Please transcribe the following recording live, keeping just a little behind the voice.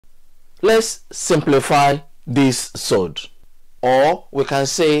Let's simplify this surd, or we can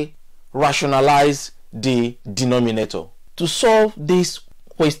say rationalize the denominator. To solve this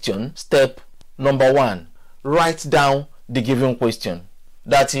question, step number 1, write down the given question.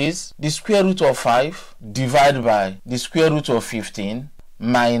 That is the square root of 5 divided by the square root of 15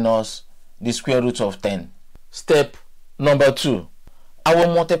 minus the square root of 10. Step number 2, I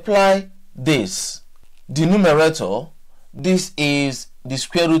will multiply this. The numerator, this is the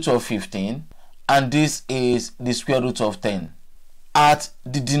square root of 15 and this is the square root of 10. At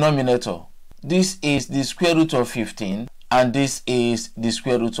the denominator, this is the square root of 15 and this is the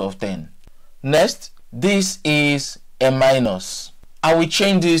square root of 10. Next, this is a minus. I will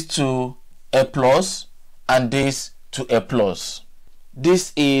change this to a plus and this to a plus.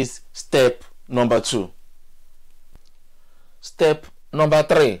 This is step number 2. Step number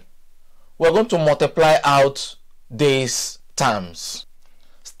 3. We're going to multiply out these terms,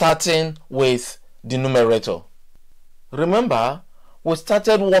 starting with the numerator. Remember, we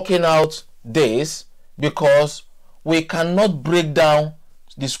started working out this because we cannot break down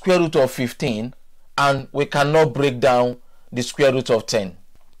the square root of 15 and we cannot break down the square root of 10.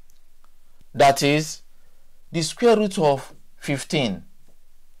 That is, the square root of 15.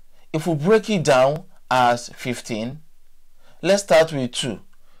 If we break it down as 15, let's start with 2.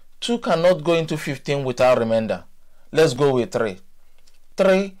 2 cannot go into 15 without remainder. Let's go with 3.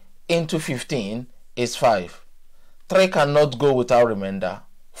 3 into 15 is 5. 3 cannot go without remainder.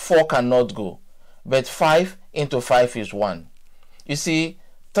 4 cannot go. But 5 into 5 is 1. You see,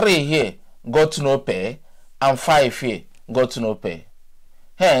 3 here got no pair and 5 here got no pair.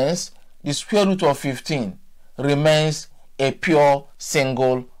 Hence, the square root of 15 remains a pure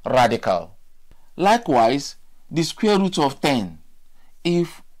single radical. Likewise, the square root of 10.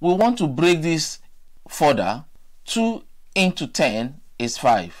 If we want to break this further, 2 into 10 is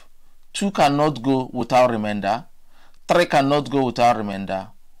 5. 2 cannot go without remainder. 3 cannot go without remainder.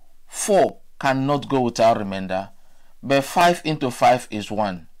 4 cannot go without remainder. But 5 into 5 is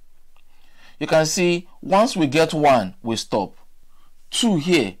 1. You can see once we get 1, we stop. 2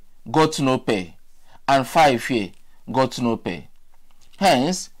 here got no pair and 5 here got no pair.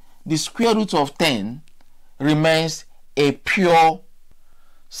 Hence, the square root of 10 remains a pure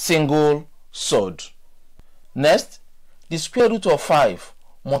single surd. Next, the square root of 5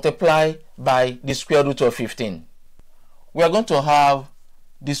 multiplied by the square root of 15. We are going to have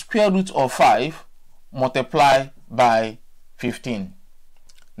the square root of 5 multiplied by 15.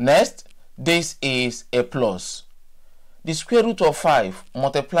 Next, this is a plus. The square root of 5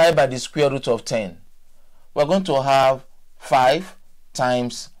 multiplied by the square root of 10. We are going to have 5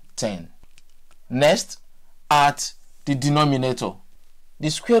 times 10. Next, at the denominator, the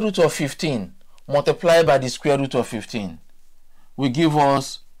square root of 15 multiplied by the square root of 15 will give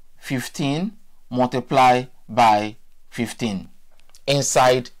us 15 multiplied by 15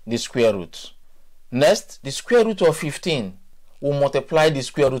 inside the square root. Next, the square root of 15 will multiply the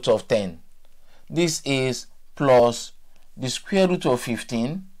square root of 10. This is plus the square root of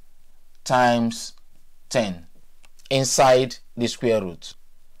 15 times 10 inside the square root.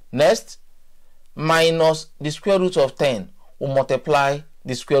 Next, minus the square root of 10 will multiply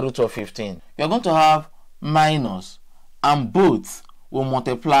the square root of 15. You're going to have minus and both will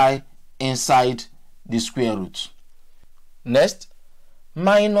multiply inside the square root. Next,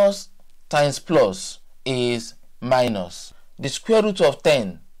 minus times plus is minus. The square root of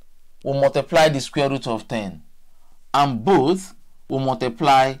 10 will multiply the square root of 10 and both will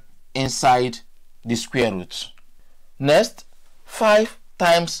multiply inside the square root. Next, 5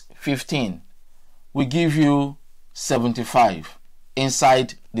 times 15 will give you 75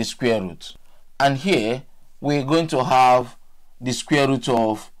 inside the square root. And here we're going to have the square root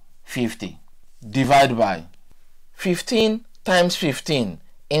of 50 divided by 15 times 15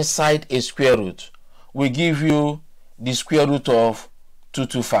 inside a square root will give you the square root of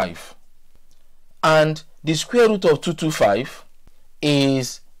 225. And the square root of 225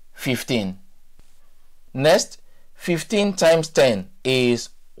 is 15. Next, 15 times 10 is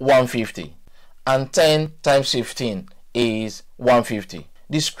 150. And 10 times 15 is 150.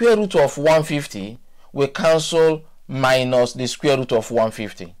 The square root of 150 will cancel minus the square root of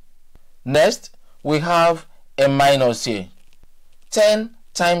 150. Next, we have a minus here. 10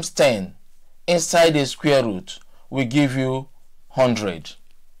 times 10 inside the square root will give you 100.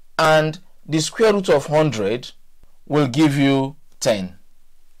 And the square root of 100 will give you 10.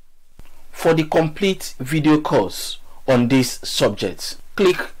 For the complete video course on this subject,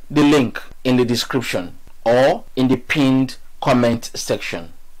 click the link in the description or in the pinned comment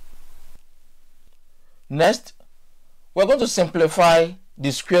section. Next, we're going to simplify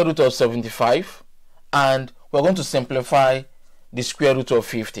the square root of 75 and we're going to simplify the square root of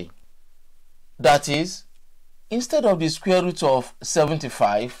 50. That is, instead of the square root of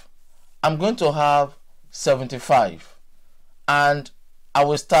 75, I'm going to have 75 and I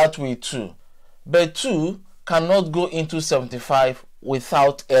will start with 2. But 2 cannot go into 75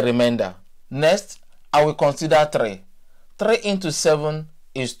 without a remainder. Next, I will consider 3. 3 into 7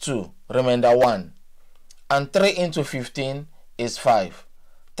 is 2, remainder 1. And 3 into 15 is 5.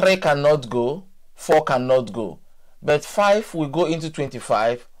 3 cannot go, 4 cannot go. But 5 will go into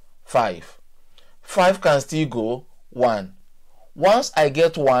 25, 5. 5 can still go, 1. Once I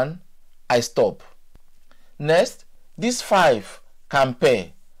get 1, I stop. Next, this 5 can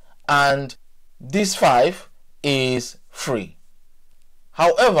pair, and this 5 is free.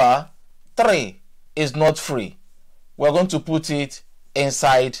 However, 3 is not free. We're going to put it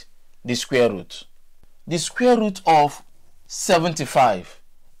inside the square root. The square root of 75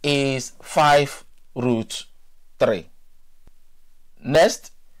 is 5 root 3.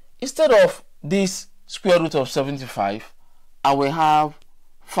 Next, instead of this square root of 75, I will have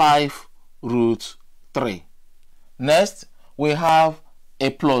 5 root 3. Next, we have a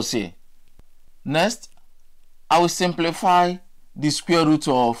plus here. Next, I will simplify the square root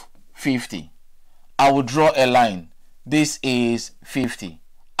of 50. I will draw a line. This is 50.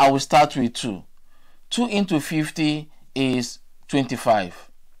 I will start with 2. 2 into 50 is 25.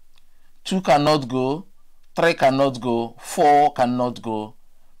 2 cannot go, 3 cannot go, 4 cannot go.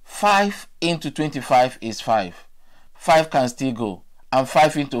 5 into 25 is 5. 5 can still go, and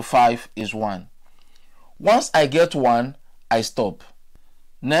 5 into 5 is 1. Once I get 1, I stop.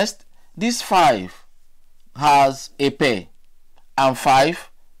 Next, this 5 has a pair, and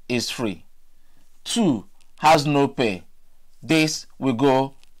 5 is free. 2 has no pair. This will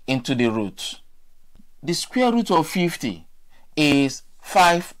go into the root. The square root of 50 is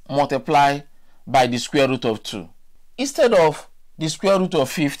 5 multiplied by the square root of 2. Instead of the square root of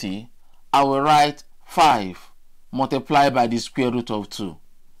 50, I will write 5 multiplied by the square root of 2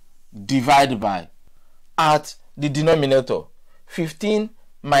 divided by, at the denominator, 15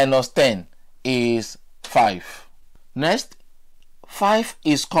 minus 10 is 5. Next, 5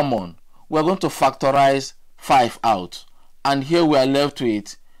 is common. We're going to factorize 5 out, and here we are left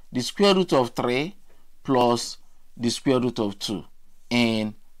with the square root of 3 plus the square root of 2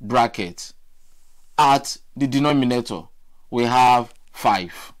 in brackets. At the denominator, we have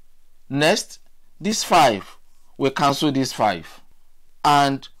 5. Next, this 5 will cancel this 5,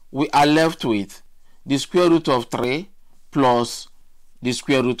 and we are left with the square root of 3 plus the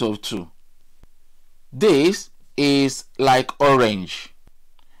square root of 2. This is like orange,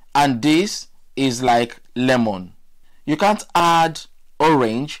 and this is like lemon. You can't add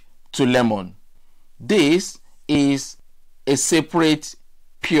orange to lemon. This is a separate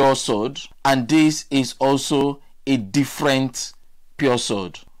pure surd, and this is also a different pure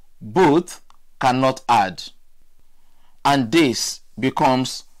surd. Both cannot add, and this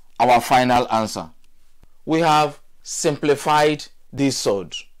becomes our final answer. We have simplified this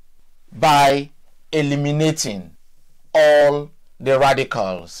surd by eliminating all the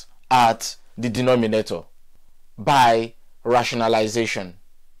radicals at the denominator by rationalization.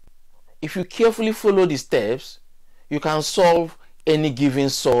 If you carefully follow the steps, you can solve any given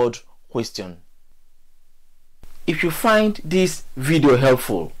surd question. If you find this video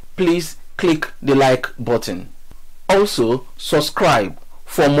helpful, please click the like button. Also, subscribe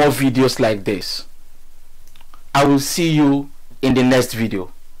for more videos like this. I will see you in the next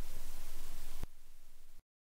video.